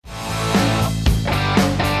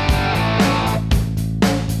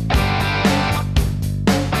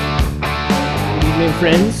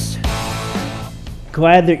friends.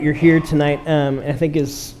 Glad that you're here tonight. I think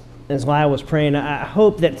as Lyle was praying, I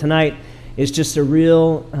hope that tonight is just a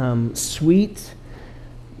real sweet,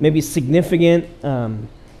 maybe significant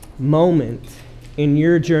moment in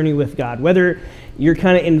your journey with God. Whether you're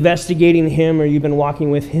kind of investigating Him or you've been walking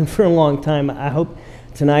with Him for a long time, I hope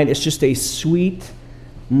tonight is just a sweet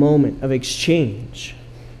moment of exchange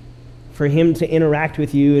for Him to interact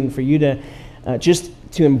with you and for you to just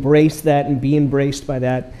to embrace that and be embraced by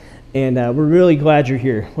that. And we're really glad you're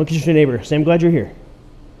here. Look at your neighbor. Say, I'm glad you're here.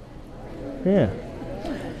 Yeah.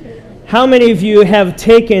 How many of you have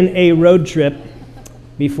taken a road trip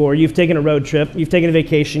before? You've taken a road trip. You've taken a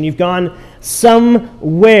vacation. You've gone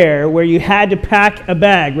somewhere where you had to pack a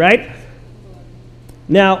bag, right?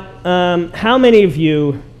 Now, how many of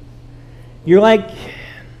you, you're like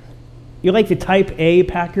the type A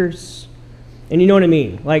packers? And you know what I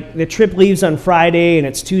mean? Like the trip leaves on Friday and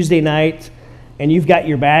it's Tuesday night and you've got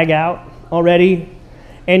your bag out already.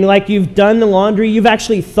 And like you've done the laundry, you've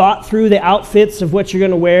actually thought through the outfits of what you're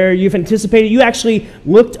going to wear. You've anticipated. You actually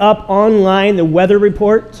looked up online the weather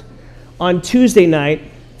report on Tuesday night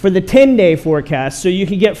for the 10-day forecast so you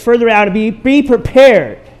can get further out and be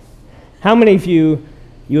prepared. How many of you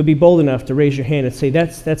would be bold enough to raise your hand and say,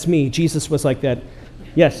 that's me. Jesus was like that.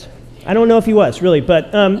 Yes. I don't know if he was, really,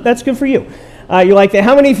 but that's good for you. You like that.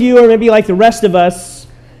 How many of you are maybe like the rest of us?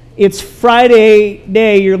 It's Friday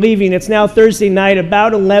day, you're leaving. It's now Thursday night,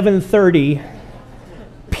 about 11:30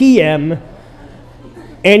 p.m.,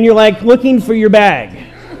 and you're like looking for your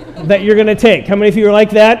bag that you're going to take. How many of you are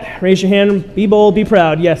like that? Raise your hand. Be bold, be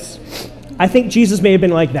proud. Yes. I think Jesus may have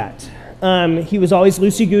been like that. He was always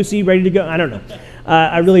loosey-goosey, ready to go. I don't know.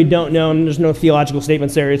 I really don't know, and there's no theological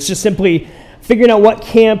statements there. It's just simply figuring out what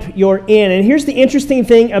camp you're in. And here's the interesting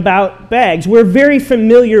thing about bags. We're very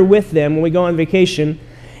familiar with them when we go on vacation.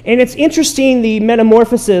 And it's interesting the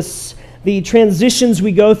metamorphosis, the transitions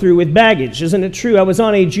we go through with baggage. Isn't it true? I was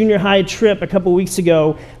on a junior high trip a couple weeks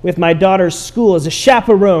ago with my daughter's school as a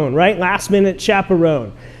chaperone, right? Last minute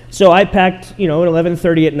chaperone. So I packed, at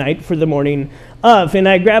 11:30 at night for the morning of, and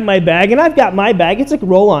I grabbed my bag, and I've got my bag. It's like a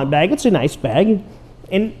roll-on bag. It's a nice bag.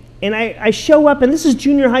 And I show up, and this is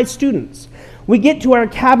junior high students. We get to our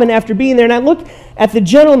cabin after being there, and I look at the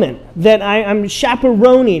gentleman that I'm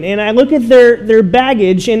chaperoning, and I look at their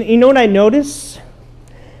baggage, and you know what I notice?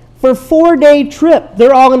 For a 4-day trip,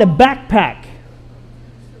 they're all in a backpack.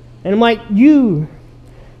 And I'm like, you're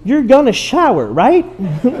going to shower, right?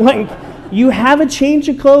 Like, you have a change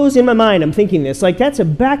of clothes? In my mind, I'm thinking this. Like, that's a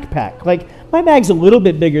backpack. Like, my bag's a little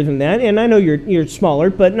bit bigger than that, and I know you're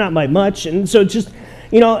smaller, but not by much. And so just,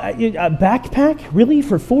 a backpack? Really?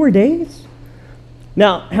 For 4 days?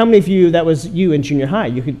 Now, how many of you, that was you in junior high?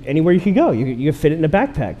 Anywhere you could go, you could fit it in a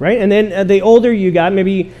backpack, right? And then the older you got,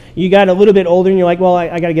 maybe you got a little bit older and you're like, well,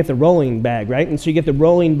 I got to get the rolling bag, right? And so you get the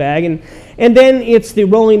rolling bag. And then it's the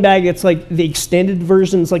rolling bag, it's like the extended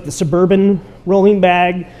versions, like the Suburban rolling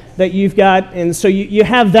bag that you've got. And so you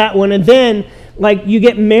have that one. And then, like, you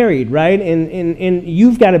get married, right? And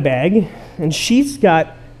you've got a bag, and she's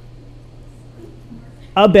got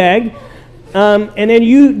a bag. And then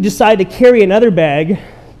you decide to carry another bag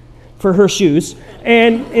for her shoes.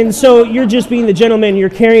 And so you're just being the gentleman, you're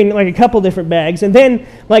carrying like a couple different bags. And then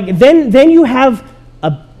you have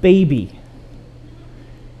a baby.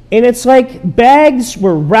 And it's like bags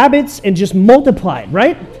were rabbits and just multiplied,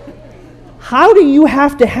 right? How do you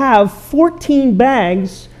have to have 14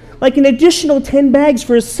 bags, like an additional 10 bags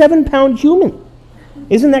for a 7-pound human?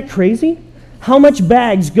 Isn't that crazy? How much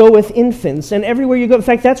bags go with infants and everywhere you go. In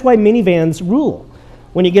fact, that's why minivans rule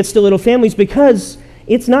when it gets to little families, because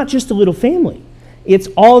it's not just a little family. It's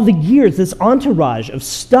all the gears, this entourage of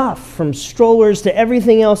stuff from strollers to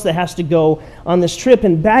everything else that has to go on this trip.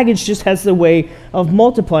 And baggage just has the way of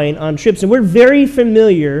multiplying on trips. And we're very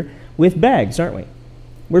familiar with bags, aren't we?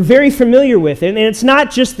 We're very familiar with it. And it's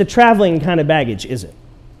not just the traveling kind of baggage, is it?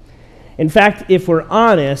 In fact, if we're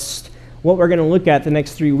honest, what we're going to look at the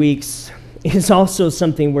next 3 weeks is also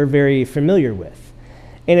something we're very familiar with.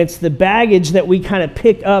 And it's the baggage that we kind of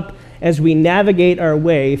pick up as we navigate our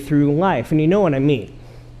way through life. And you know what I mean.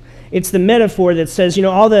 It's the metaphor that says,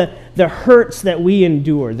 all the hurts that we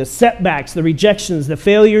endure, the setbacks, the rejections, the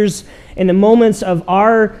failures, and the moments of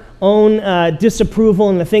our own disapproval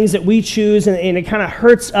and the things that we choose, and it kind of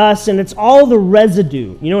hurts us, and it's all the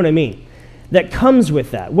residue, you know what I mean, that comes with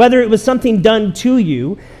that. Whether it was something done to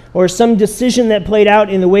you, or some decision that played out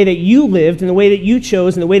in the way that you lived, in the way that you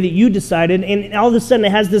chose, in the way that you decided, and all of a sudden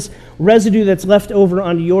it has this residue that's left over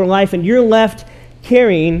onto your life, and you're left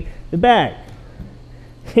carrying the bag.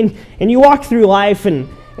 And you walk through life, and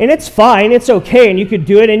And it's fine, it's okay, and you could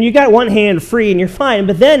do it, and you got one hand free, and you're fine.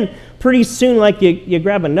 But then pretty soon, like, you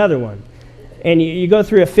grab another one, and you go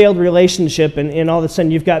through a failed relationship, and all of a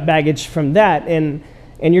sudden you've got baggage from that, and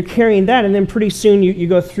you're carrying that, and then pretty soon you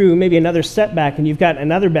go through maybe another setback, and you've got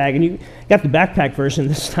another bag, and you got the backpack version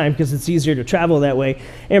this time because it's easier to travel that way,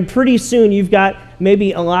 and pretty soon you've got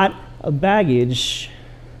maybe a lot of baggage.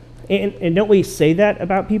 And don't we say that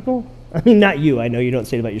about people? I mean, not you, I know you don't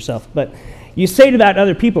say it about yourself, but you say it about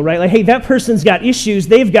other people, right? Like, hey, that person's got issues,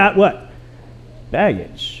 they've got what?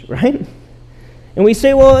 Baggage, right? And we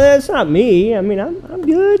say, well, that's not me. I mean, I'm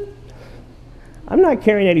good. I'm not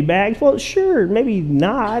carrying any bags. Well, sure, maybe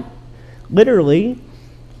not, literally,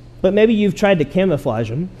 but maybe you've tried to camouflage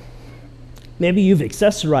them. Maybe you've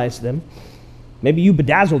accessorized them. Maybe you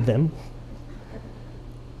bedazzled them.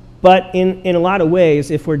 But in a lot of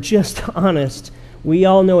ways, if we're just honest, we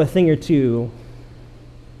all know a thing or two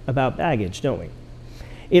about baggage, don't we?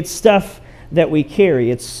 It's stuff that we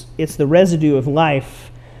carry. It's the residue of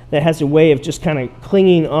life that has a way of just kind of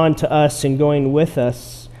clinging on to us and going with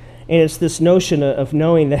us. And it's this notion of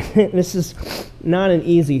knowing that this is not an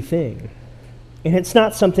easy thing. And it's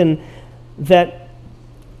not something that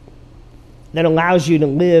allows you to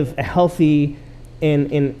live a healthy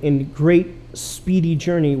and great, speedy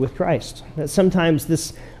journey with Christ. That sometimes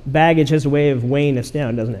this baggage has a way of weighing us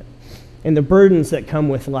down, doesn't it? And the burdens that come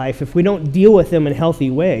with life, if we don't deal with them in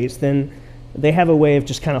healthy ways, then they have a way of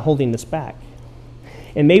just kind of holding us back.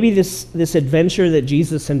 And maybe this adventure that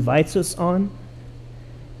Jesus invites us on,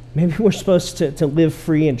 maybe we're supposed to live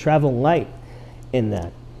free and travel light in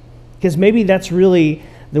that. Because maybe that's really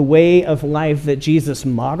the way of life that Jesus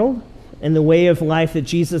modeled and the way of life that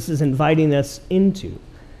Jesus is inviting us into.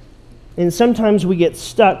 And sometimes we get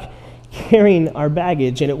stuck carrying our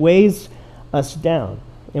baggage and it weighs us down.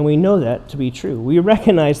 And we know that to be true. We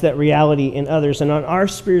recognize that reality in others. And on our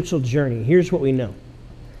spiritual journey, here's what we know.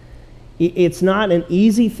 It's not an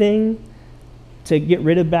easy thing to get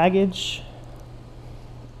rid of baggage,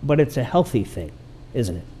 but it's a healthy thing,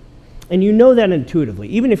 isn't it? And you know that intuitively,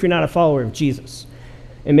 even if you're not a follower of Jesus.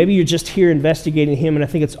 And maybe you're just here investigating him, and I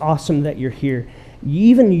think it's awesome that you're here.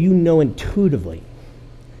 Even you know intuitively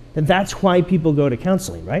that that's why people go to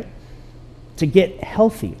counseling, right? To get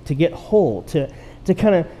healthy, to get whole, to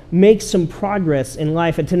kind of make some progress in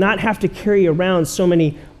life, and to not have to carry around so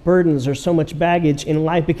many burdens or so much baggage in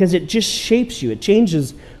life, because it just shapes you. It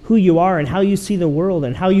changes who you are and how you see the world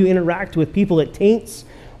and how you interact with people. It taints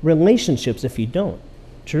relationships if you don't.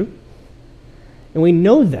 True? And we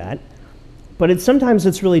know that, but sometimes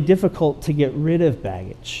it's really difficult to get rid of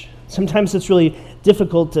baggage. Sometimes it's really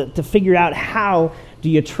difficult to figure out, how do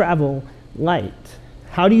you travel light?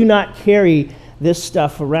 How do you not carry this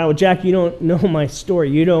stuff around? Well, Jack, you don't know my story.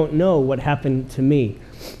 You don't know what happened to me.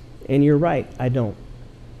 And you're right, I don't.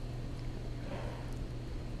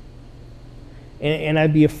 And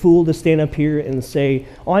I'd be a fool to stand up here and say,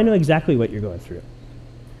 oh, I know exactly what you're going through.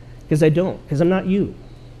 Because I don't, because I'm not you.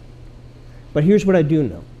 But here's what I do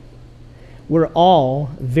know. We're all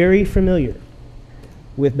very familiar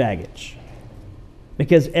with baggage.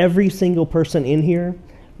 Because every single person in here,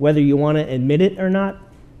 whether you want to admit it or not,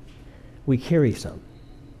 we carry some.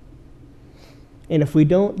 And if we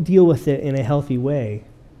don't deal with it in a healthy way,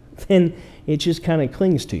 then it just kind of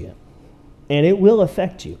clings to you. And it will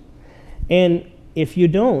affect you. And if you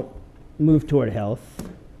don't move toward health,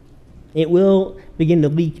 it will begin to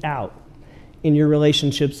leak out in your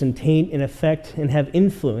relationships and taint and affect and have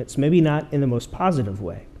influence, maybe not in the most positive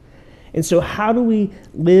way. And so how do we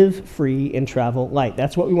live free and travel light?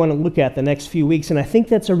 That's what we want to look at the next few weeks. And I think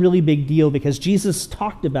that's a really big deal because Jesus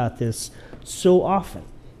talked about this so often.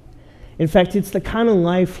 In fact, it's the kind of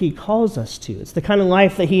life he calls us to. It's the kind of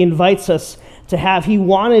life that he invites us to have. He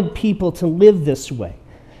wanted people to live this way,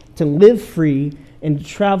 to live free and to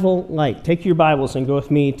travel light. Take your Bibles and go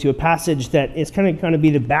with me to a passage that is kind of going to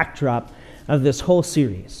be the backdrop of this whole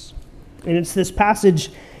series. And it's this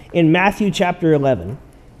passage in Matthew chapter 11.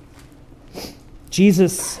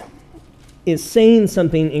 Jesus is saying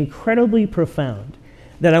something incredibly profound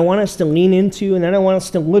that I want us to lean into, and then I want us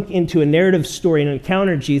to look into a narrative story, an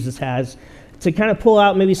encounter Jesus has, to kind of pull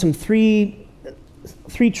out maybe some three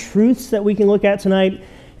truths that we can look at tonight,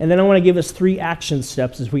 and then I want to give us 3 action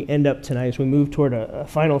steps as we end up tonight, as we move toward a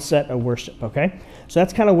final set of worship, okay? So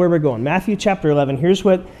that's kind of where we're going. Matthew chapter 11, here's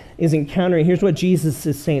what is encountering, here's what Jesus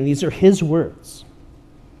is saying. These are his words.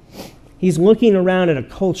 He's looking around at a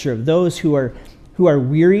culture of those who are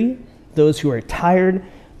weary, those who are tired,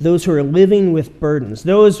 those who are living with burdens.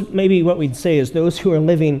 Those, maybe what we'd say is those who are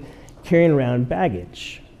living carrying around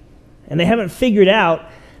baggage. And they haven't figured out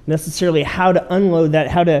necessarily how to unload that,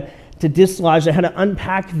 how to to dislodge that, how to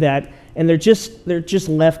unpack that, and they're just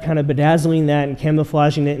left kind of bedazzling that and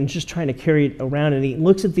camouflaging it and just trying to carry it around. And he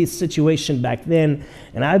looks at the situation back then,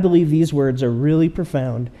 and I believe these words are really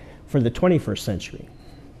profound for the 21st century.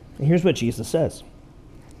 And here's what Jesus says.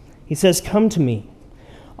 He says, "Come to me,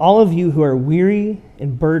 all of you who are weary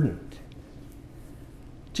and burdened."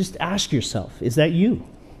 Just ask yourself, is that you?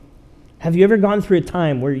 Have you ever gone through a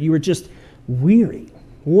time where you were just weary,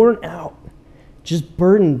 worn out, just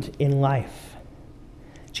burdened in life?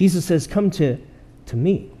 Jesus says, "Come to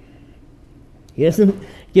me." He doesn't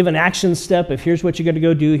give an action step of here's what you're going to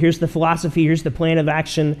go do, here's the philosophy, here's the plan of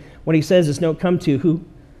action. What he says is, no, come to who?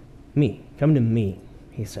 Me. Come to me,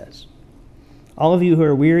 he says. All of you who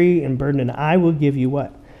are weary and burdened, and I will give you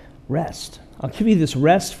what? Rest. I'll give you this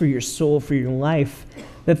rest for your soul, for your life,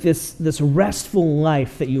 that this restful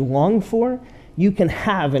life that you long for, you can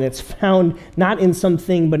have, and it's found not in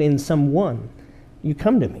something, but in someone. You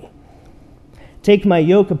come to me. Take my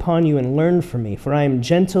yoke upon you and learn from me, for I am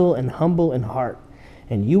gentle and humble in heart,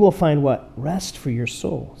 and you will find what? Rest for your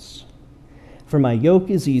souls. For my yoke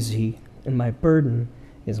is easy, and my burden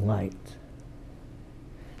is light.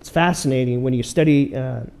 It's fascinating when you study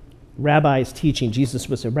rabbis' teaching. Jesus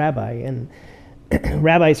was a rabbi, and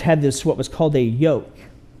rabbis had this, what was called a yoke.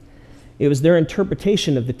 It was their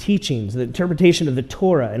interpretation of the teachings, the interpretation of the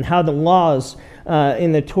Torah, and how the laws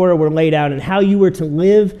in the Torah were laid out, and how you were to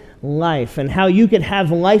live life, and how you could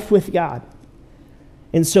have life with God.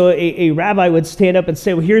 And so a rabbi would stand up and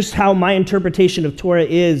say, well, here's how my interpretation of Torah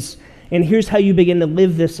is, and here's how you begin to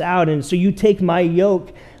live this out. And so you take my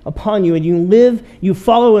yoke upon you, and you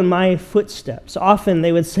follow in my footsteps. Often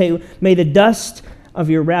they would say, may the dust of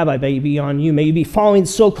your rabbi be on you. May you be following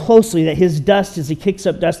so closely that his dust, as he kicks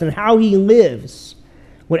up dust, and how he lives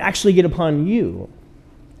would actually get upon you.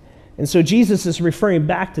 And so Jesus is referring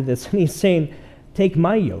back to this, and he's saying, take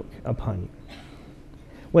my yoke upon you.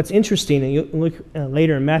 What's interesting, and you look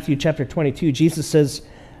later in Matthew chapter 22, Jesus says,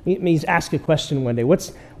 he's asked a question one day,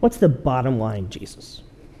 what's the bottom line, Jesus?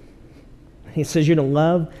 He says, you're to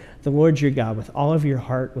love the Lord your God with all of your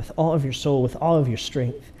heart, with all of your soul, with all of your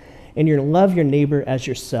strength. And you're to love your neighbor as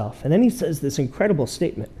yourself. And then he says this incredible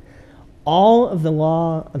statement. All of the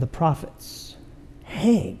law of the prophets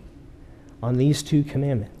hang on these two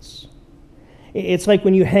commandments. It's like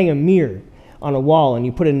when you hang a mirror on a wall and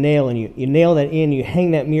you put a nail and you nail that in, you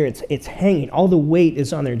hang that mirror, it's hanging. All the weight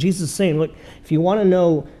is on there. Jesus is saying, look, if you want to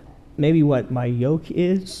know maybe what my yoke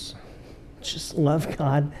is, just love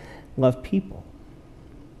God, love people.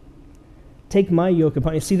 Take my yoke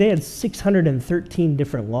upon you. See, they had 613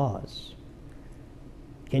 different laws.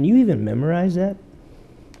 Can you even memorize that?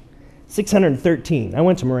 613. I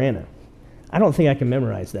went to Marana. I don't think I can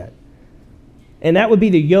memorize that. And that would be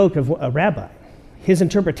the yoke of a rabbi. His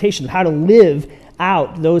interpretation of how to live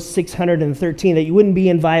out those 613, that you wouldn't be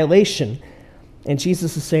in violation. And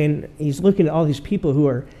Jesus is saying, he's looking at all these people who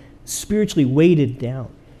are spiritually weighted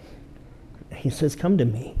down. He says, come to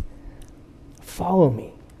me. Follow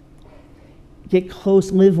me. Get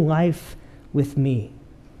close, live life with me.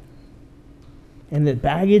 And the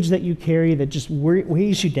baggage that you carry that just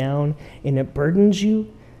weighs you down and it burdens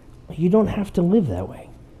you, you don't have to live that way.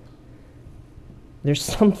 There's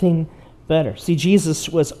something better. See, Jesus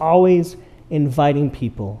was always inviting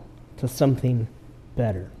people to something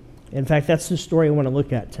better. In fact, that's the story I want to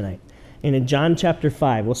look at tonight. And in John chapter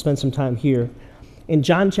 5, we'll spend some time here. In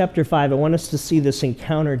John chapter 5, I want us to see this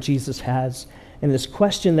encounter Jesus has and this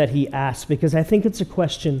question that he asks, because I think it's a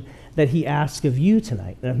question that he asks of you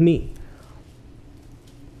tonight, and of me.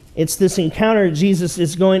 It's this encounter. Jesus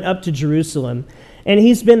is going up to Jerusalem, and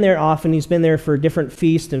he's been there often. He's been there for different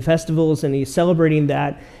feasts and festivals, and he's celebrating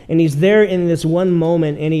that, and he's there in this one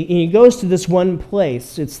moment, and he goes to this one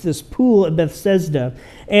place. It's this pool at Bethesda,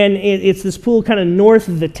 and it's this pool kind of north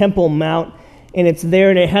of the Temple Mount, and it's there,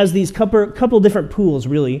 and it has these couple different pools,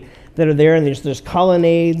 really, that are there, and there's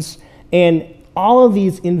colonnades, and all of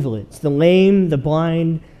these invalids, the lame, the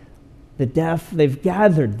blind, the deaf, they've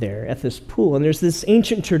gathered there at this pool. And there's this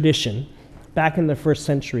ancient tradition back in the first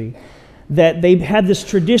century that they had this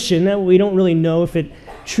tradition that we don't really know if it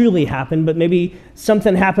truly happened, but maybe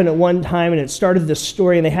something happened at one time and it started this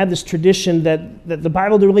story, and they had this tradition that the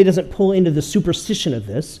Bible really doesn't pull into the superstition of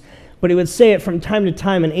this, but it would say it from time to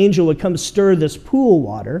time, an angel would come stir this pool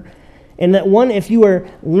water. And that one, if you were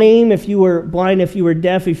lame, if you were blind, if you were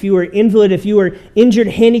deaf, if you were invalid, if you were injured,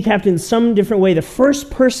 handicapped in some different way, the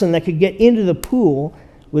first person that could get into the pool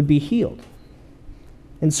would be healed.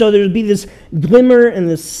 And so there would be this glimmer and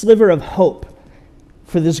this sliver of hope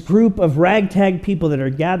for this group of ragtag people that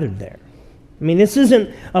are gathered there. I mean, this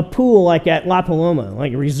isn't a pool like at La Paloma,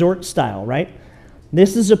 like a resort style, right?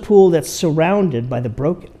 This is a pool that's surrounded by the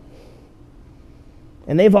broken.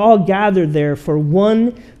 And they've all gathered there for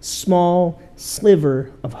one small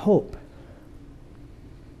sliver of hope.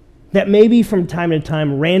 That maybe from time to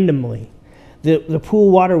time, randomly, the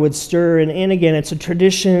pool water would stir. And again, it's a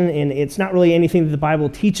tradition, and it's not really anything that the Bible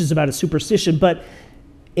teaches about a superstition, but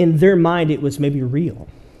in their mind, it was maybe real.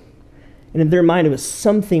 And in their mind, it was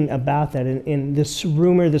something about that. And this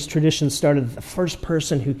rumor, this tradition started that the first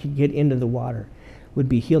person who could get into the water would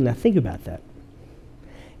be healed. Now think about that.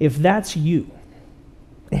 If that's you,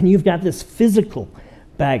 and you've got this physical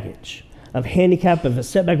baggage of handicap, of a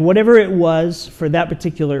setback, whatever it was for that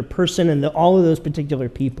particular person and all of those particular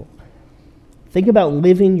people, think about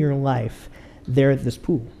living your life there at this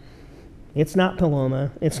pool. It's not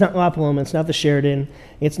Paloma, it's not La Paloma, it's not the Sheraton,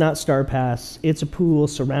 it's not Star Pass. It's a pool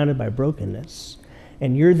surrounded by brokenness.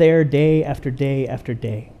 And you're there day after day after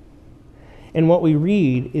day. And what we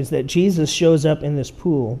read is that Jesus shows up in this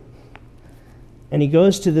pool, and he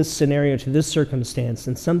goes to this scenario, to this circumstance,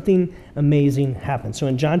 and something amazing happens. So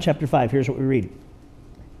in John chapter 5, here's what we read.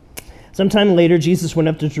 Sometime later, Jesus went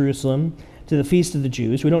up to Jerusalem to the feast of the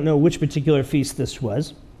Jews. We don't know which particular feast this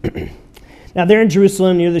was. Now there in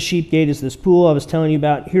Jerusalem, near the sheep gate, is this pool I was telling you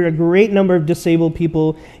about. Here a great number of disabled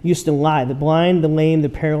people used to lie, the blind, the lame, the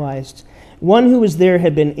paralyzed. One who was there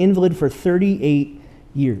had been invalid for 38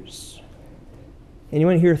 years.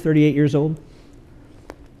 Anyone here 38 years old?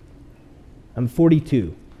 I'm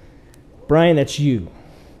 42. Brian, that's you.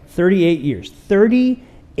 38 years.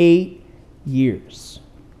 38 years.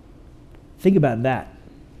 Think about that.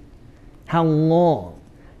 How long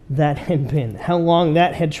that had been. How long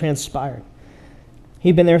that had transpired.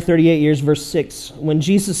 He'd been there 38 years, verse 6. When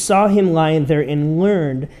Jesus saw him lying there and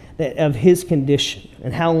learned of his condition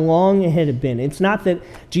and how long it had been. It's not that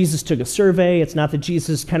Jesus took a survey. It's not that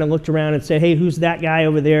Jesus kind of looked around and said, hey, who's that guy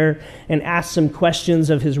over there? And asked some questions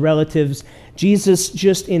of his relatives. Jesus,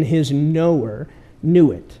 just in his knower,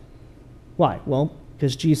 knew it. Why? Well,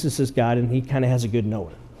 because Jesus is God and he kind of has a good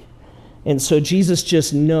knower. And so Jesus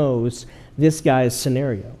just knows this guy's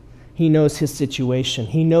scenario. He knows his situation.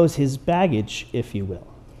 He knows his baggage, if you will.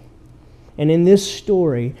 And in this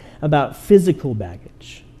story about physical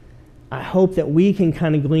baggage, I hope that we can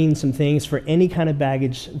kind of glean some things for any kind of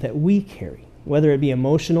baggage that we carry, whether it be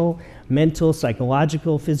emotional, mental,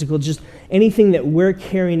 psychological, physical, just anything that we're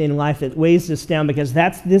carrying in life that weighs us down, because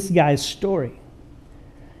that's this guy's story.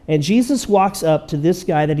 And Jesus walks up to this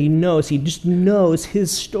guy that he just knows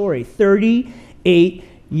his story, 38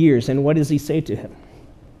 years. And what does he say to him?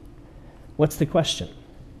 What's the question?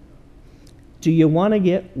 Do you want to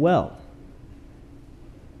get well?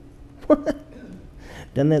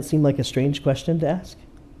 Doesn't that seem like a strange question to ask?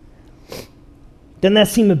 Doesn't that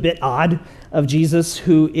seem a bit odd of Jesus,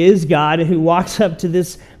 who is God, and who walks up to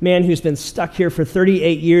this man who's been stuck here for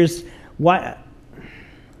 38 years? Why?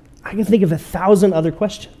 I can think of 1,000 other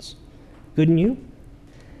questions. Couldn't you?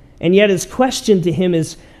 And yet his question to him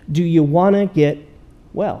is, do you want to get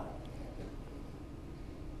well?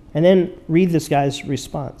 And then read this guy's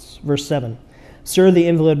response. Verse 7. Sir, the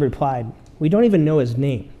invalid replied, we don't even know his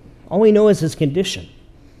name. All we know is his condition.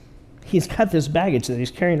 He's got this baggage that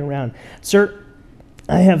he's carrying around. Sir,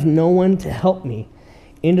 I have no one to help me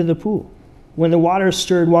into the pool. When the water is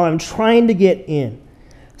stirred, while I'm trying to get in,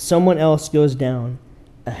 someone else goes down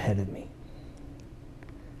ahead of me.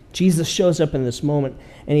 Jesus shows up in this moment,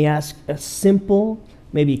 and he asks a simple,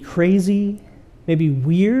 maybe crazy, maybe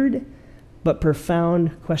weird, but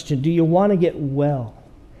profound question. Do you want to get well?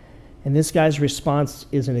 And this guy's response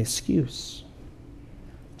is an excuse.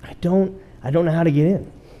 I don't know how to get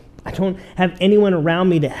in. I don't have anyone around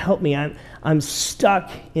me to help me. I'm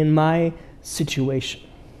stuck in my situation.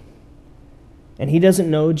 And he doesn't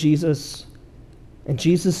know Jesus, and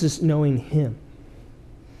Jesus is knowing him.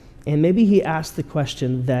 And maybe he asked the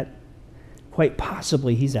question that quite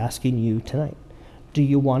possibly he's asking you tonight. Do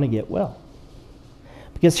you want to get well?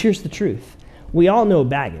 Because here's the truth. We all know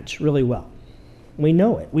baggage really well. We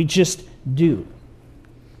know it. We just do.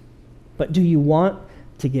 But do you want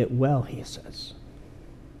to get well, he says?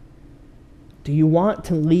 Do you want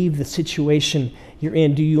to leave the situation you're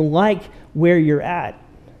in? Do you like where you're at?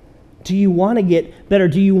 Do you want to get better?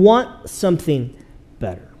 Do you want something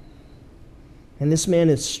better? And this man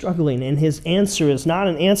is struggling, and his answer is not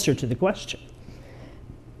an answer to the question.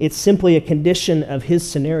 It's simply a condition of his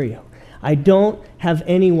scenario. I don't have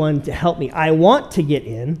anyone to help me. I want to get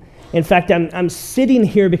in. In fact, I'm sitting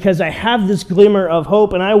here because I have this glimmer of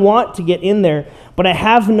hope, and I want to get in there, but I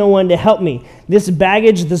have no one to help me. This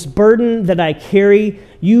baggage, this burden that I carry,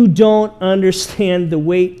 you don't understand the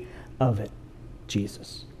weight of it,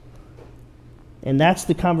 Jesus. And that's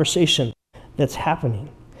the conversation that's happening.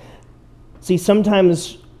 See,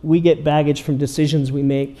 sometimes we get baggage from decisions we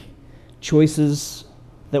make, choices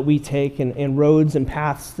that we take, and roads and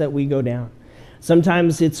paths that we go down.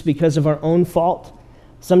 Sometimes it's because of our own fault.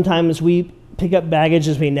 Sometimes we pick up baggage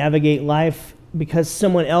as we navigate life because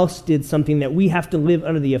someone else did something that we have to live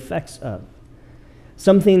under the effects of.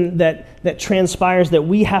 Something that transpires that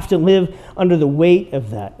we have to live under the weight of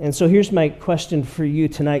that. And so here's my question for you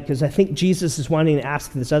tonight, because I think Jesus is wanting to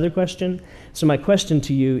ask this other question. So my question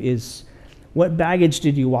to you is, what baggage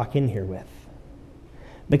did you walk in here with?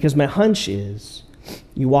 Because my hunch is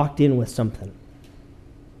you walked in with something.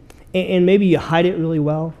 And maybe you hide it really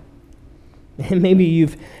well. And maybe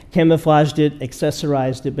you've camouflaged it,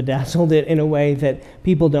 accessorized it, bedazzled it in a way that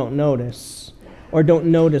people don't notice or don't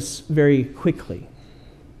notice very quickly.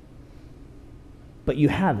 But you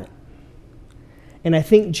have it. And I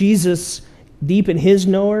think Jesus, deep in his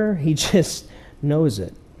knower, he just knows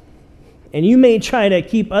it. And you may try to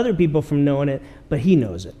keep other people from knowing it, but he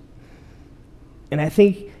knows it. And I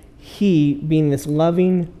think he, being this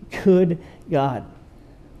loving, good God,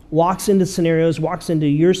 walks into scenarios, walks into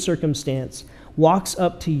your circumstance, walks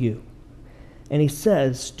up to you, and he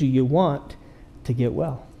says, do you want to get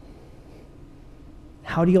well?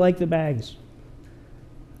 How do you like the bags?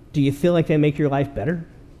 Do you feel like they make your life better?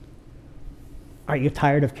 Are you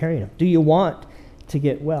tired of carrying them? Do you want to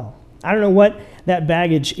get well? I don't know what that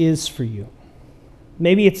baggage is for you.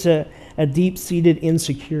 Maybe it's a deep-seated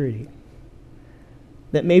insecurity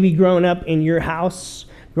that maybe growing up in your house,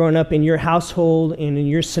 growing up in your household and in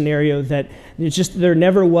your scenario, that there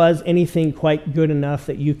never was anything quite good enough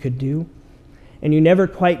that you could do, and you never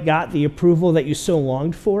quite got the approval that you so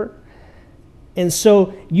longed for. And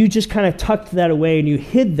so you just kind of tucked that away and you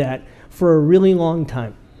hid that for a really long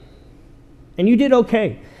time. And you did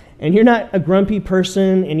okay. And you're not a grumpy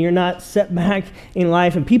person and you're not set back in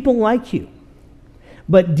life and people like you.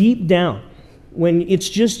 But deep down, when it's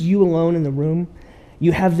just you alone in the room,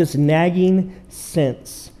 you have this nagging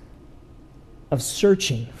sense of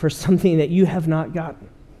searching for something that you have not gotten.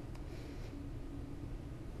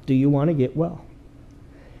 Do you want to get well?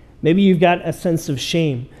 Maybe you've got a sense of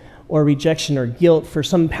shame or rejection or guilt for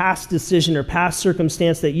some past decision or past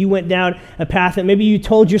circumstance that you went down a path that maybe you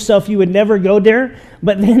told yourself you would never go there,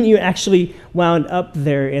 but then you actually wound up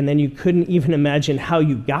there and then you couldn't even imagine how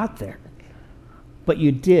you got there. But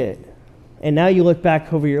you did. And now you look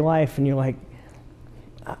back over your life and you're like,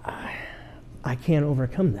 I can't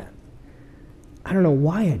overcome that. I don't know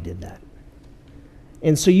why I did that.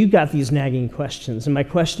 And so you got these nagging questions. And my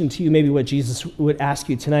question to you, maybe what Jesus would ask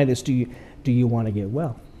you tonight is, do you want to get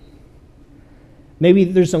well? Maybe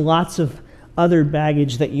there's lots of other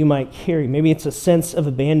baggage that you might carry. Maybe it's a sense of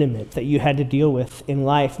abandonment that you had to deal with in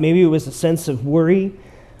life. Maybe it was a sense of worry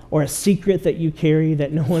or a secret that you carry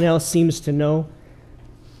that no one else seems to know.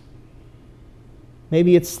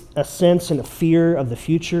 Maybe it's a sense and a fear of the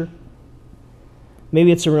future.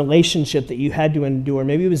 Maybe it's a relationship that you had to endure.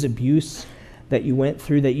 Maybe it was abuse that you went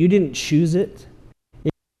through, that you didn't choose it.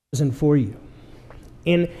 It was chosen for you.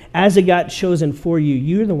 And as it got chosen for you,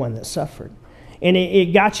 you're the one that suffered. And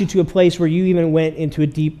it got you to a place where you even went into a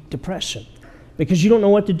deep depression because you don't know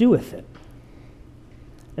what to do with it.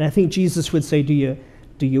 And I think Jesus would say, do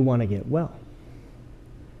you want to get well?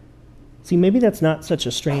 See, maybe that's not such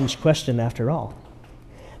a strange question after all.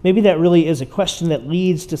 Maybe that really is a question that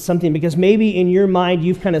leads to something, because maybe in your mind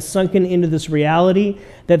you've kind of sunken into this reality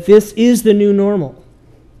that this is the new normal.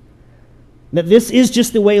 That this is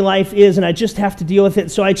just the way life is and I just have to deal with it,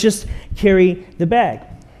 so I just carry the bag.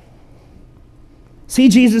 See,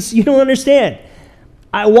 Jesus, you don't understand.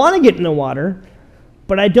 I want to get in the water,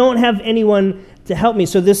 but I don't have anyone to help me,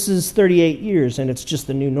 so this is 38 years and it's just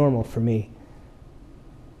the new normal for me.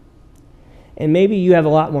 And maybe you have a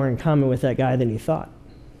lot more in common with that guy than you thought.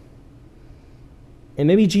 And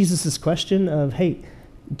maybe Jesus' question of, hey,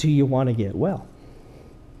 do you want to get well,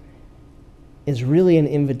 is really an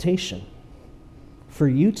invitation for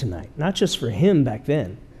you tonight. Not just for him back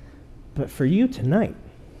then, but for you tonight.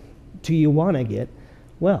 Do you want to get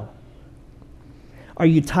well? Are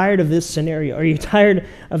you tired of this scenario? Are you tired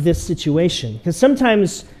of this situation? Because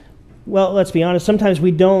sometimes, well, let's be honest, sometimes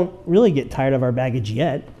we don't really get tired of our baggage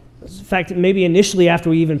yet. In fact, maybe initially after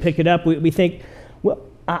we even pick it up, we think, well,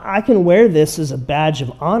 I can wear this as a badge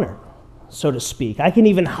of honor, so to speak. I can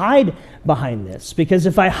even hide behind this, because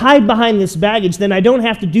if I hide behind this baggage, then I don't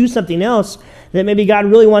have to do something else that maybe God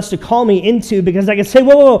really wants to call me into, because I can say,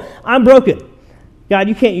 whoa, I'm broken. God,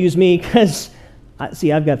 you can't use me because,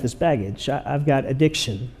 see, I've got this baggage. I've got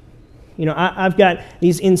addiction. I've got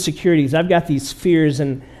these insecurities. I've got these fears,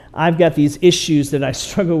 and I've got these issues that I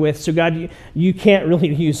struggle with. So God, you can't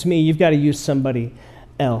really use me. You've got to use somebody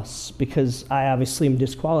else because I obviously am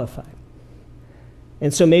disqualified.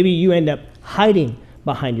 And so maybe you end up hiding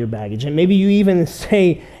behind your baggage. And maybe you even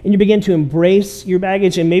say, and you begin to embrace your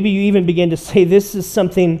baggage, and maybe you even begin to say, this is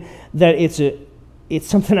something that it's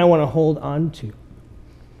something I want to hold on to.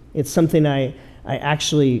 It's something I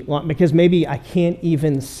actually want, because maybe I can't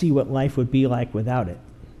even see what life would be like without it.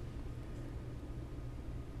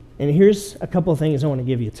 And here's a couple of things I want to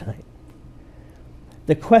give you tonight.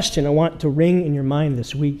 The question I want to ring in your mind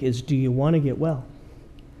this week is, do you want to get well?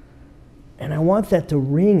 And I want that to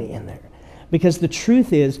ring in there. Because the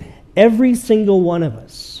truth is, every single one of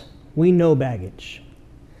us, we know baggage.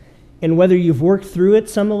 And whether you've worked through it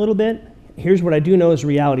some a little bit, here's what I do know is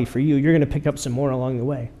reality for you. You're going to pick up some more along the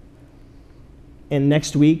way. And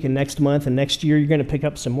next week and next month and next year, you're going to pick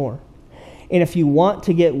up some more. And if you want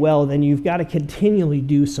to get well, then you've got to continually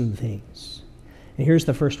do some things. And here's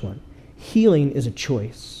the first one. Healing is a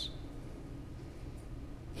choice.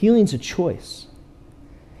 Healing's a choice.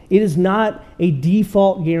 It is not a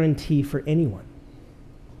default guarantee for anyone.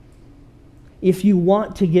 If you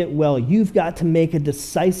want to get well, you've got to make a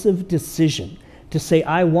decisive decision to say,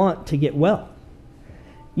 I want to get well.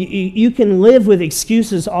 You can live with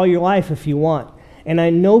excuses all your life if you want. And I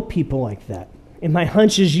know people like that. And my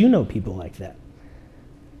hunch is you know people like that.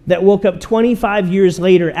 That woke up 25 years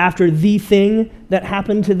later after the thing that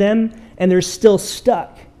happened to them, and they're still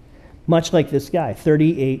stuck. Much like this guy,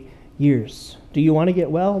 38 years. Do you want to get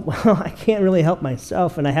well? Well, I can't really help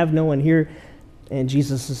myself, and I have no one here. And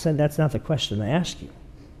Jesus has said, that's not the question I asked you.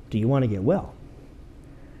 Do you want to get well?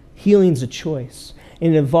 Healing's a choice.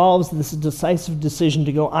 And it involves this decisive decision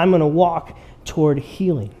to go, I'm going to walk toward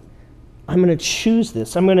healing. I'm going to choose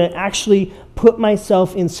this. I'm going to actually put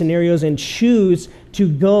myself in scenarios and choose to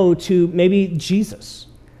go to maybe Jesus.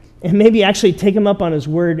 And maybe actually take him up on his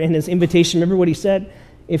word and his invitation. Remember what he said?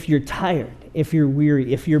 If you're tired, if you're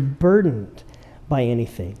weary, if you're burdened by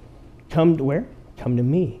anything, come to where? Come to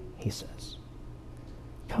me, he says.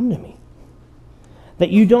 Come to me.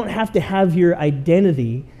 That you don't have to have your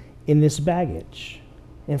identity in this baggage.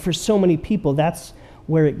 And for so many people, that's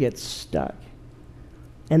where it gets stuck.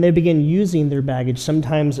 And they begin using their baggage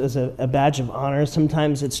sometimes as a badge of honor.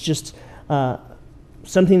 Sometimes it's just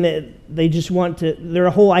something that they just want to, their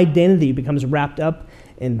whole identity becomes wrapped up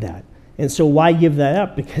in that. And so why give that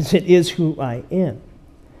up? Because it is who I am.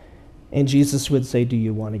 And Jesus would say, do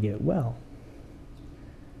you want to get well?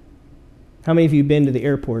 How many of you have been to the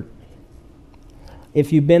airport?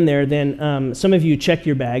 If you've been there, then some of you check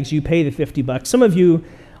your bags. You pay the $50. Some of you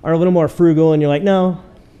are a little more frugal, and you're like, no,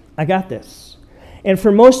 I got this. And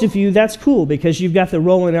for most of you, that's cool because you've got the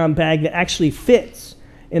rolling-on bag that actually fits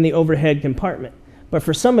in the overhead compartment. But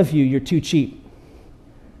for some of you, you're too cheap.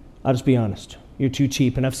 I'll just be honest. You're too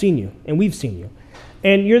cheap, and I've seen you, and we've seen you.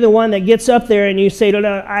 And you're the one that gets up there and you say,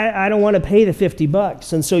 no, I don't want to pay the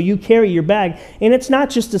 $50. And so you carry your bag. And it's not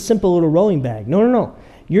just a simple little rolling bag. No.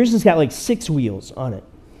 Yours has got like 6 wheels on it,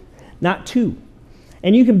 not 2.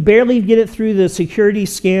 And you can barely get it through the security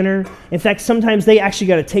scanner. In fact, sometimes they actually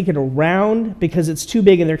got to take it around because it's too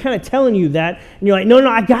big. And they're kind of telling you that. And you're like, no,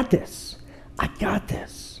 I got this. I got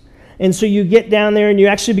this. And so you get down there and you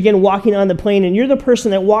actually begin walking on the plane. And you're the person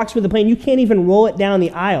that walks with the plane. You can't even roll it down the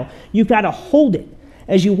aisle. You've got to hold it.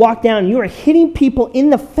 As you walk down, you are hitting people in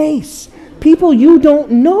the face. People you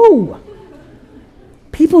don't know.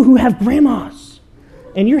 People who have grandmas.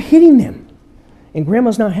 And you're hitting them. And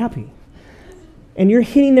grandma's not happy. And you're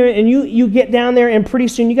hitting there, and you get down there, and pretty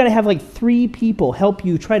soon you got to have like 3 people help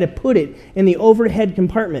you try to put it in the overhead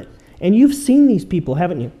compartment. And you've seen these people,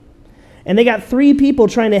 haven't you? And they got 3 people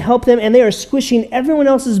trying to help them, and they are squishing everyone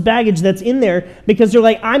else's baggage that's in there because they're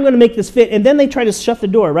like, I'm going to make this fit. And then they try to shut the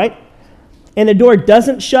door, right? And the door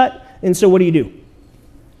doesn't shut, and so what do you do?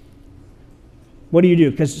 What do you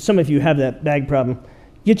do? Because some of you have that bag problem.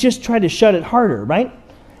 You just try to shut it harder, right?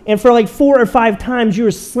 And for like 4 or 5 times, you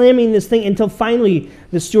were slamming this thing until finally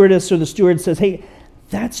the stewardess or the steward says, hey,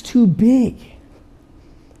 that's too big.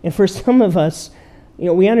 And for some of us,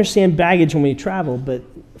 we understand baggage when we travel, but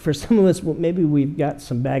for some of us, maybe we've got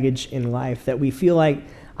some baggage in life that we feel like,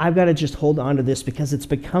 I've got to just hold on to this because it's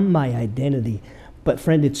become my identity. But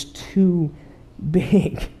friend, it's too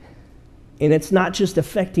big. And it's not just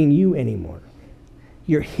affecting you anymore.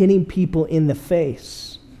 You're hitting people in the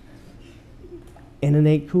face. And it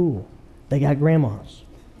ain't cool. They got grandmas.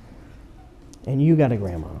 And you got a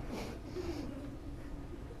grandma.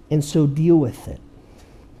 And so deal with it.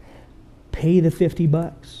 Pay the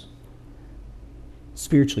 $50,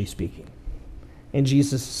 spiritually speaking. And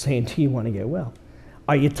Jesus is saying, do you want to get well?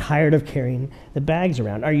 Are you tired of carrying the bags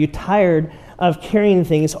around? Are you tired of carrying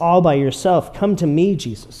things all by yourself? Come to me,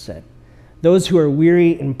 Jesus said. Those who are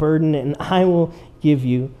weary and burdened, and I will give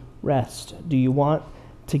you rest. Do you want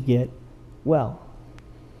to get well?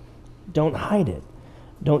 Don't hide it.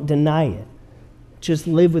 Don't deny it. Just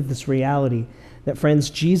live with this reality that, friends,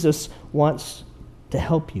 Jesus wants to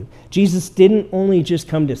help you. Jesus didn't only just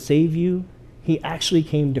come to save you, he actually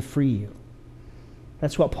came to free you.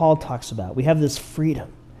 That's what Paul talks about. We have this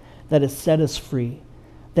freedom that has set us free.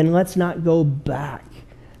 Then let's not go back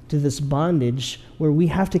to this bondage where we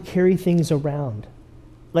have to carry things around.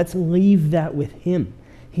 Let's leave that with him.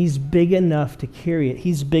 He's big enough to carry it.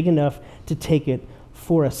 He's big enough to take it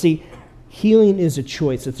for us. See, healing is a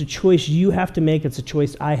choice. It's a choice you have to make. It's a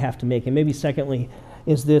choice I have to make. And maybe secondly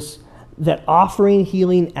is this, that offering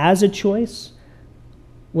healing as a choice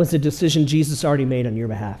was a decision Jesus already made on your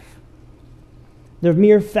behalf. The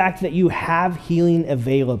mere fact that you have healing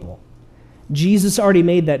available, Jesus already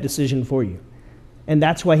made that decision for you. And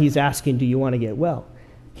that's why he's asking, do you want to get well?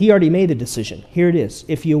 He already made a decision. Here it is.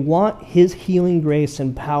 If you want his healing grace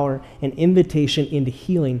and power and invitation into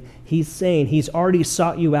healing, he's saying he's already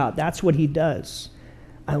sought you out. That's what he does.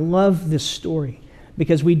 I love this story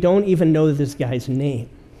because we don't even know this guy's name.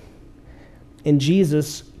 And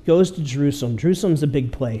Jesus goes to Jerusalem. Jerusalem's a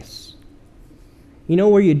big place. You know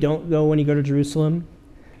where you don't go when you go to Jerusalem?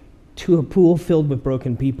 To a pool filled with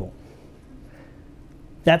broken people.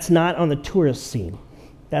 That's not on the tourist scene.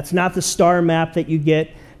 That's not the star map that you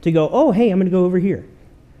get to go, oh, hey, I'm going to go over here.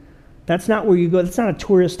 That's not where you go. That's not a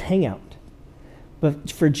tourist hangout. But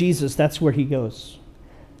for Jesus, that's where he goes.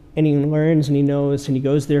 And he learns and he knows, and he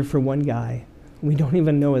goes there for one guy. We don't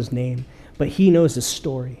even know his name, but he knows his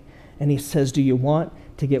story. And he says, do you want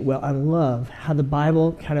to get well? I love how the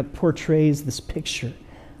Bible kind of portrays this picture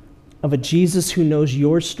of a Jesus who knows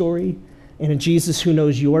your story, and a Jesus who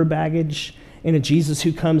knows your baggage, and a Jesus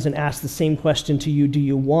who comes and asks the same question to you, do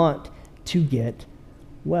you want to get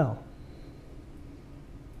well?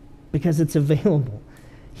 Because it's available.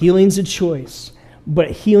 Healing's a choice,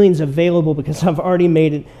 but healing's available because I've already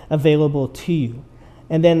made it available to you.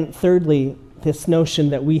 And then thirdly, this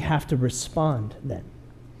notion that we have to respond then.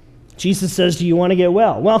 Jesus says, do you want to get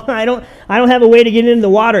well? Well, I don't have a way to get into the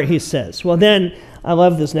water, he says. Well, then, I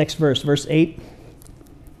love this next verse, verse 8.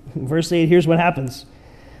 Verse 8, here's what happens.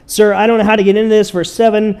 Sir, I don't know how to get into this. Verse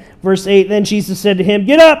 7, verse 8, then Jesus said to him,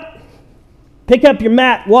 get up, pick up your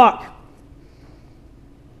mat, walk.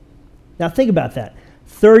 Now think about that.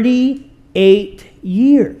 38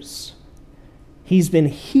 years he's been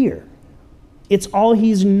here. It's all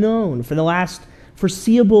he's known for the last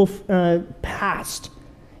foreseeable past.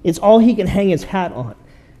 It's all he can hang his hat on.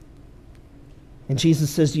 And Jesus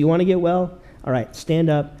says, do you want to get well? All right, stand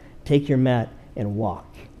up, take your mat, and walk.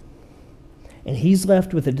 And he's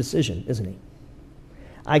left with a decision, isn't he?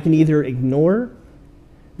 I can either ignore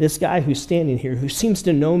this guy who's standing here, who seems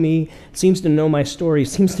to know me, seems to know my story,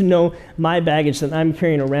 seems to know my baggage that I'm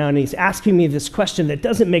carrying around, and he's asking me this question that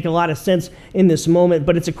doesn't make a lot of sense in this moment,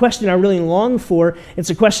 but it's a question I really long for. It's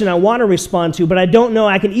a question I want to respond to, but I don't know.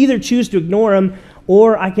 I can either choose to ignore him,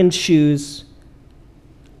 or I can choose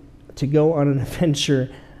to go on an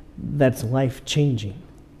adventure that's life-changing.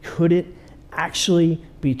 Could it actually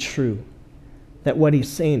be true that what he's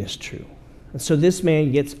saying is true? And so this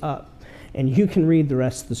man gets up, and you can read the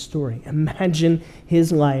rest of the story. Imagine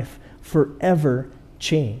his life forever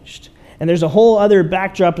changed. And there's a whole other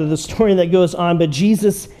backdrop of the story that goes on, but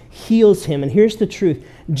Jesus heals him. And here's the truth.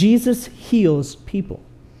 Jesus heals people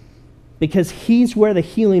because he's where the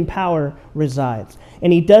healing power resides.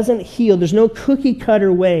 And he doesn't heal. There's no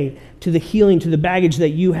cookie-cutter way to the healing, to the baggage that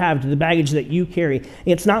you have, to the baggage that you carry.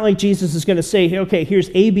 It's not like Jesus is going to say, okay, here's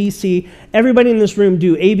A, B, C. Everybody in this room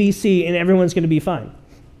do A, B, C, and everyone's going to be fine.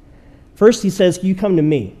 First, he says, you come to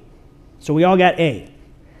me. So we all got A.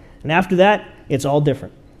 And after that, it's all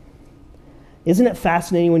different. Isn't it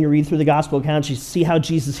fascinating when you read through the gospel accounts, you see how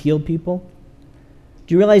Jesus healed people?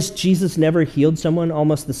 Do you realize Jesus never healed someone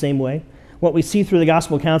almost the same way? What we see through the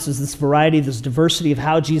gospel accounts is this variety, this diversity of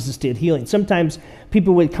how Jesus did healing. Sometimes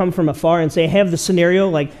people would come from afar and say, I have the scenario,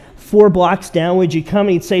 like 4 blocks down, would you come?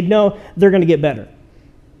 And he'd say, no, they're going to get better.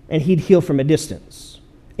 And he'd heal from a distance,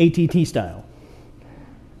 ATT style.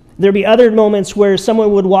 There'd be other moments where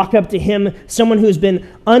someone would walk up to him, someone who's been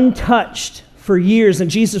untouched for years, and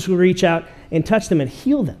Jesus would reach out and touch them and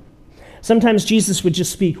heal them. Sometimes Jesus would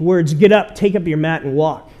just speak words, get up, take up your mat, and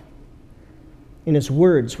walk. And his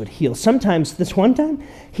words would heal. Sometimes, this one time,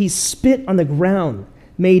 he spit on the ground,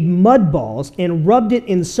 made mud balls, and rubbed it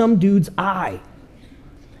in some dude's eye.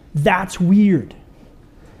 That's weird.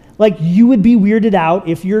 Like, you would be weirded out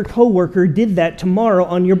if your coworker did that tomorrow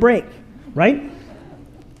on your break, right?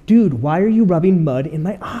 Dude, why are you rubbing mud in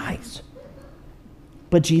my eyes?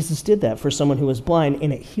 But Jesus did that for someone who was blind,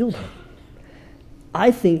 and it healed him.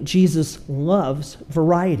 I think Jesus loves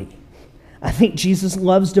variety. I think Jesus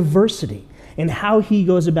loves diversity and how he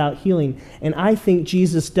goes about healing. And I think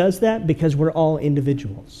Jesus does that because we're all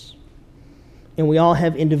individuals. And we all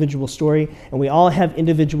have individual story, and we all have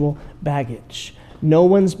individual baggage. No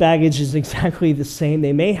one's baggage is exactly the same.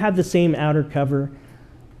 They may have the same outer cover,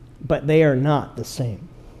 but they are not the same.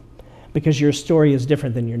 Because your story is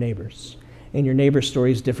different than your neighbor's, and your neighbor's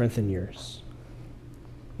story is different than yours.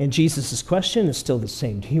 And Jesus' question is still the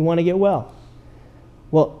same. Do you want to get well?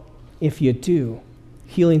 Well, if you do,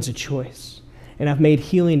 healing's a choice. And I've made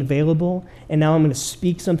healing available, and now I'm going to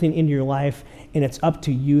speak something into your life, and it's up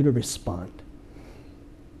to you to respond.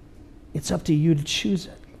 It's up to you to choose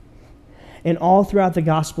it. And all throughout the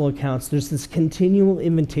gospel accounts, there's this continual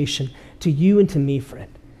invitation to you and to me,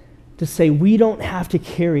 friend, to say we don't have to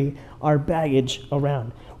carry our baggage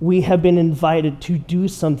around. We have been invited to do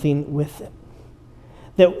something with it.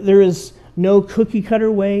 That there is no cookie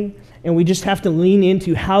cutter way, and we just have to lean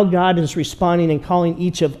into how God is responding and calling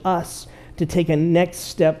each of us to take a next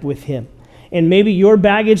step with him. And maybe your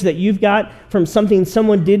baggage that you've got from something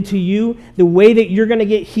someone did to you, the way that you're going to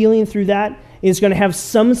get healing through that is going to have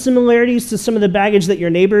some similarities to some of the baggage that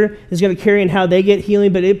your neighbor is going to carry and how they get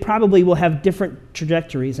healing, but it probably will have different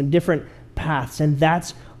trajectories and different paths, and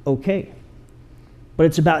that's okay. But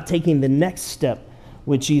it's about taking the next step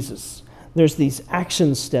with Jesus. There's these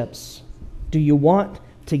action steps. Do you want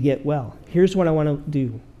to get well? Here's what I want to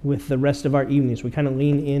do with the rest of our evenings. We kind of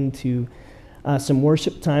lean into some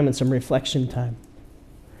worship time and some reflection time.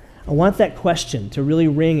 I want that question to really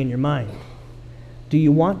ring in your mind. Do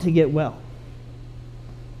you want to get well?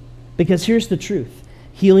 Because here's the truth.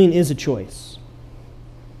 Healing is a choice.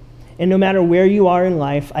 And no matter where you are in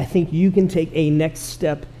life, I think you can take a next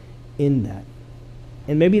step in that.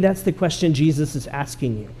 And maybe that's the question Jesus is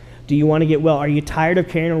asking you. Do you want to get well? Are you tired of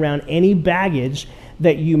carrying around any baggage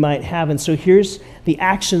that you might have? And so here's the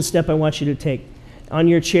action step I want you to take. On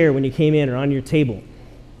your chair when you came in or on your table,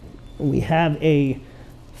 we have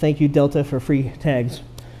thank you Delta for free tags.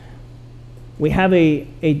 We have a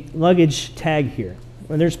luggage tag here.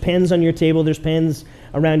 And there's pens on your table, there's pens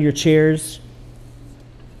around your chairs.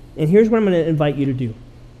 And here's what I'm going to invite you to do.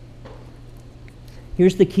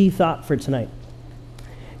 Here's the key thought for tonight.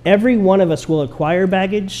 Every one of us will acquire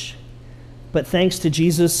baggage, but thanks to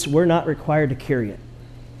Jesus, we're not required to carry it.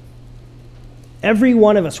 Every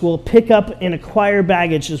one of us will pick up and acquire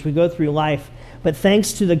baggage as we go through life, but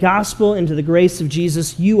thanks to the gospel and to the grace of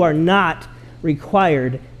Jesus, you are not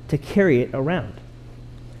required to carry it around.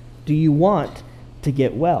 Do you want to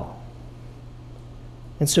get well?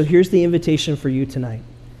 And so here's the invitation for you tonight,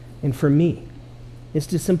 and for me, is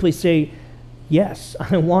to simply say, yes,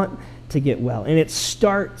 I want to get well. And it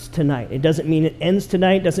starts tonight. It doesn't mean it ends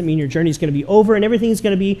tonight. It doesn't mean your journey is going to be over and everything's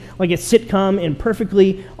going to be like a sitcom and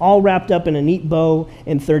perfectly all wrapped up in a neat bow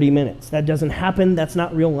in 30 minutes. That doesn't happen. That's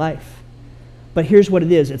not real life. But here's what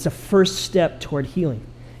it is. It's a first step toward healing.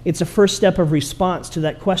 It's a first step of response to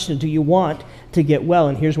that question, do you want to get well?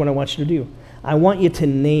 And here's what I want you to do. I want you to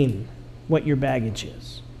name what your baggage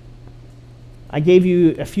is. I gave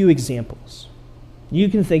you a few examples. You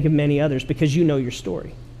can think of many others because you know your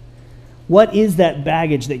story. What is that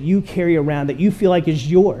baggage that you carry around that you feel like is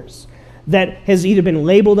yours, that has either been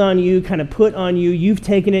labeled on you, kind of put on you, you've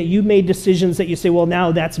taken it, you've made decisions that you say, well,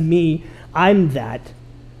 now that's me, I'm that.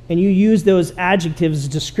 And you use those adjectives,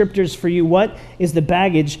 descriptors for you. What is the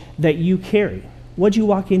baggage that you carry? What'd you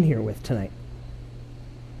walk in here with tonight?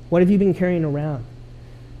 What have you been carrying around?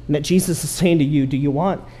 And that Jesus is saying to you, do you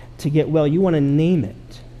want to get well? You want to name it.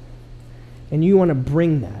 And you want to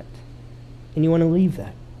bring that. And you want to leave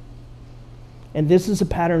that. And this is a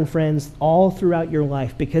pattern, friends, all throughout your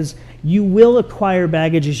life, because you will acquire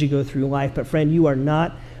baggage as you go through life, but friend, you are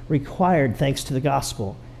not required, thanks to the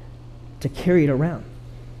gospel, to carry it around.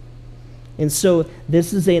 And so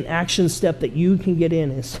this is an action step that you can get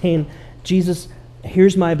in, is saying, Jesus,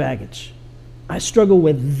 here's my baggage. I struggle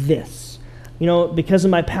with this. You know, because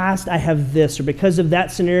of my past, I have this, or because of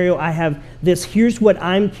that scenario, I have this. Here's what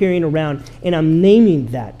I'm carrying around, and I'm naming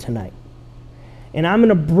that tonight. And I'm going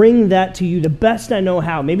to bring that to you the best I know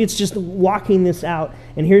how. Maybe it's just walking this out.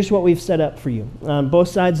 And here's what we've set up for you. On both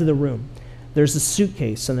sides of the room, there's a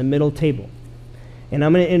suitcase on the middle table. And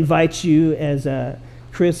I'm going to invite you as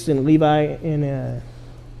Chris and Levi and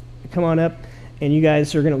come on up. And you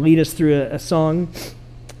guys are going to lead us through a song.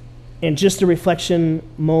 And just a reflection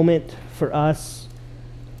moment for us.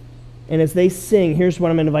 And as they sing, here's what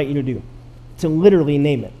I'm going to invite you to do. To literally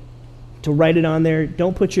name it. To write it on there.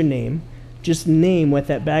 Don't put your name. Just name what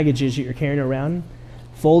that baggage is that you're carrying around.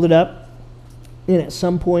 Fold it up. And at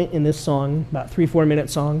some point in this song, about 3-4 minute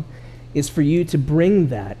song, is for you to bring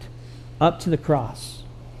that up to the cross.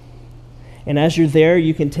 And as you're there,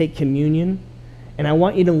 you can take communion. And I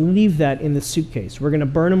want you to leave that in the suitcase. We're going to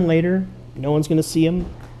burn them later. No one's going to see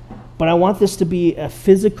them. But I want this to be a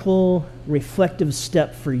physical, reflective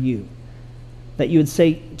step for you. That you would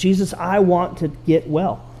say, Jesus, I want to get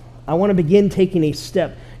well. I want to begin taking a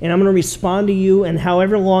step. And I'm going to respond to you. And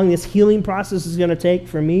however long this healing process is going to take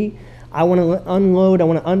for me, I want to unload, I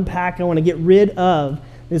want to unpack, I want to get rid of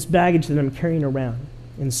this baggage that I'm carrying around.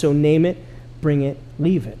 And so name it, bring it,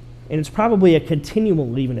 leave it. And it's probably a continual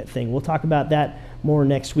leaving it thing. We'll talk about that more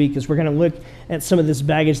next week as we're going to look at some of this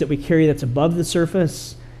baggage that we carry that's above the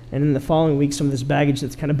surface, and in the following week, some of this baggage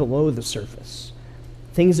that's kind of below the surface.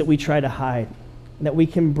 Things that we try to hide, that we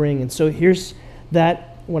can bring. And so here's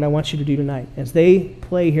what I want you to do tonight. As they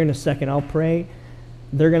play here in a second, I'll pray.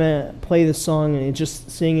 They're going to play this song and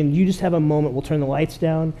just sing, and you just have a moment. We'll turn the lights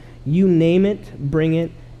down. You name it, bring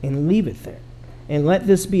it, and leave it there. And let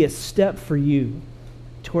this be a step for you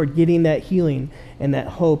toward getting that healing and that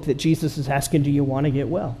hope that Jesus is asking, do you want to get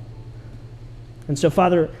well? And so,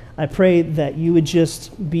 Father, I pray that you would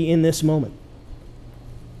just be in this moment.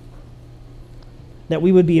 That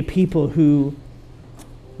we would be a people who,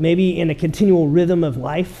 maybe in a continual rhythm of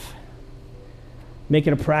life, make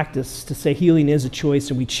it a practice to say healing is a choice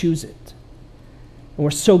and we choose it. And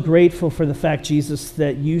we're so grateful for the fact, Jesus,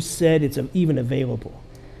 that you said it's even available.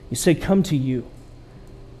 You said, come to you.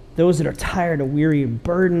 Those that are tired and weary and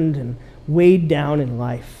burdened and weighed down in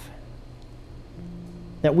life.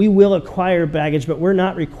 That we will acquire baggage, but we're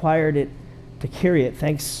not required to carry it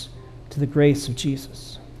thanks to the grace of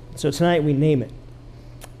Jesus. So tonight we name it.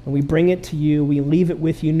 And we bring it to you. We leave it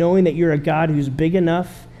with you, knowing that you're a God who's big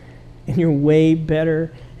enough and you're way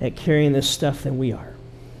better at carrying this stuff than we are.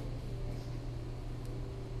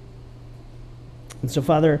 And so,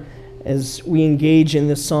 Father, as we engage in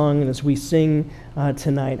this song and as we sing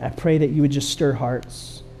tonight, I pray that you would just stir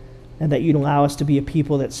hearts and that you'd allow us to be a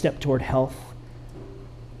people that step toward health,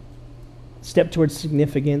 step toward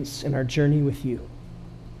significance in our journey with you.